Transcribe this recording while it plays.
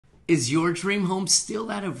Is your dream home still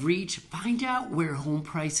out of reach? Find out where home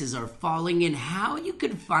prices are falling and how you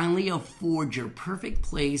can finally afford your perfect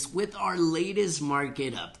place with our latest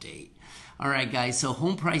market update. All right, guys, so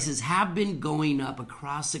home prices have been going up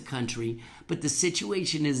across the country, but the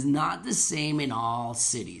situation is not the same in all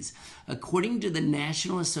cities. According to the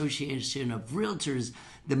National Association of Realtors,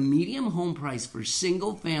 the median home price for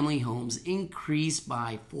single-family homes increased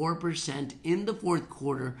by 4% in the fourth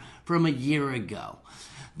quarter from a year ago.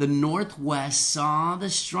 The Northwest saw the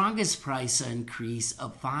strongest price increase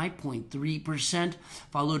of 5.3%,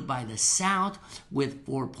 followed by the South with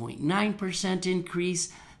 4.9%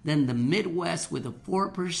 increase, then the Midwest with a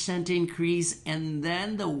 4% increase, and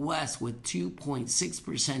then the West with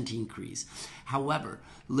 2.6% increase. However,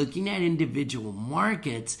 looking at individual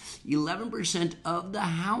markets, 11% of the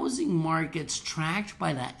housing markets tracked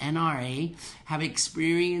by the NRA have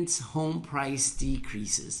experienced home price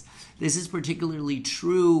decreases. This is particularly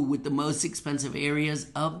true with the most expensive areas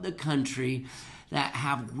of the country that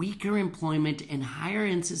have weaker employment and higher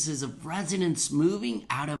instances of residents moving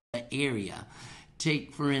out of the area.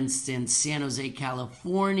 Take, for instance, San Jose,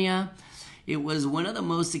 California. It was one of the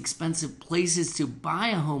most expensive places to buy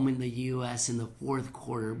a home in the U.S. in the fourth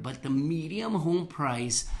quarter, but the median home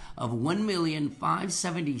price of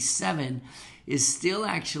 $1,577,000 is still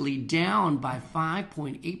actually down by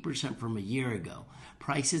 5.8% from a year ago.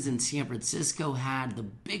 Prices in San Francisco had the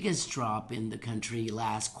biggest drop in the country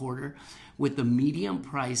last quarter, with the median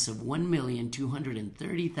price of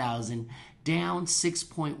 $1,230,000 down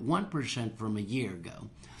 6.1% from a year ago.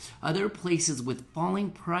 Other places with falling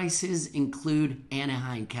prices include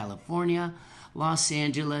Anaheim, California, Los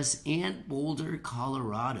Angeles, and Boulder,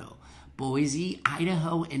 Colorado. Boise,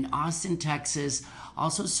 Idaho, and Austin, Texas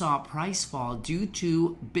also saw price fall due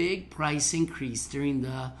to big price increase during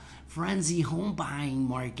the frenzy home buying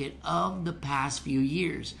market of the past few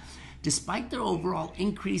years. Despite the overall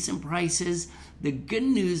increase in prices, the good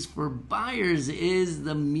news for buyers is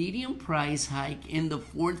the median price hike in the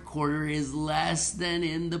fourth quarter is less than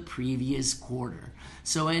in the previous quarter.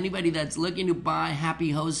 So anybody that's looking to buy,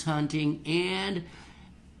 happy house hunting and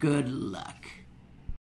good luck.